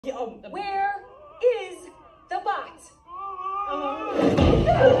Where is the bot? Call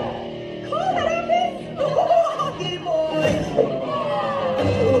that office! Hockey boys!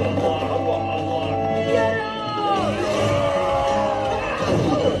 Get out!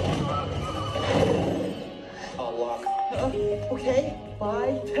 Unlock. Okay,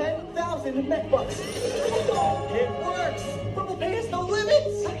 buy 10,000 MechBucks. It works! But we'll pay us no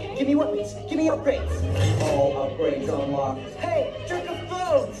limits! Okay. Give me weapons, give me upgrades. All upgrades unlocked. Hey, jerk of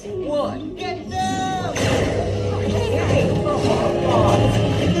phones! One, get down! Hey!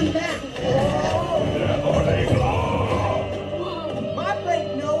 Get them back! My break,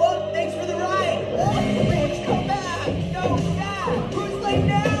 Noah! Thanks for the ride! Rich, come back! No, Dad! Who's late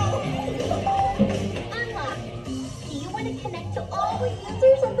now? Unlock. Do you want to connect to all the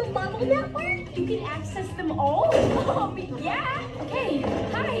users of the Bubble Network? You can access them all? Yeah! Okay,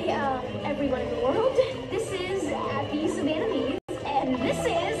 hi, everyone in the world. This is Abby Savannah Meads, and this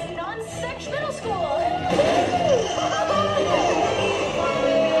is Non-Sex Middle School!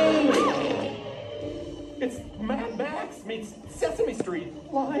 It's Mad Max meets Sesame Street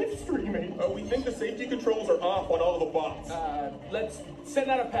live streaming. We think the safety controls are off on all of the bots. Let's send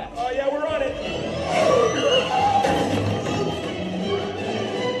out a patch. Oh, yeah, we're on it.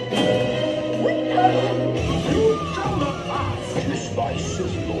 You shall not pass. This vice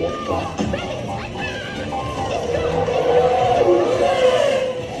is Lord Bot.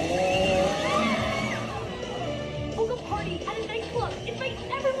 We'll go party at a nightclub. Invite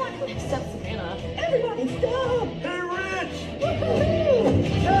everyone except Savannah. Everybody stop! Hey, Rich!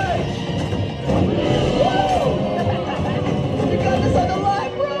 You got this on the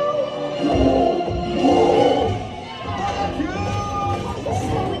line, bro!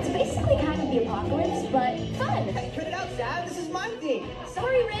 So it's basically kind of the apocalypse, but fun. Hey, cut it out, Sam. This is my thing.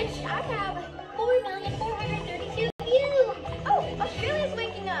 Sorry, Rich. I have 4,432 views. Oh, Australia's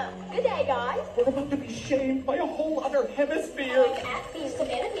waking up. Good day, guys. We're about to be shamed by a whole other hemisphere. I'm Abby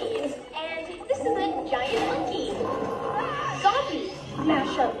Savannah Meads, and this is a giant monkey. Zombie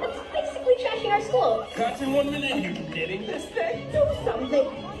mashup. That's basically trashing our school. Cuts in 1 minute. You getting this thing? Do something.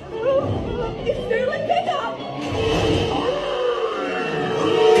 It's Sterling Pickup.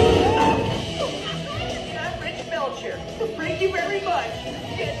 I'm Rich Melcher. Thank you very much.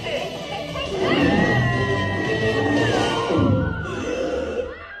 Get this.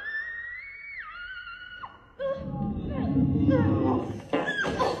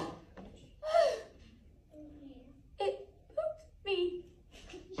 It pooped me.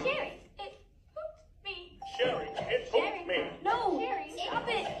 Sherry, it hooked me. Sherry, it hooked me. No, Sherry, stop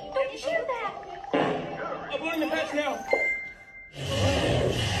it. Don't do that. I'm loading the patch now.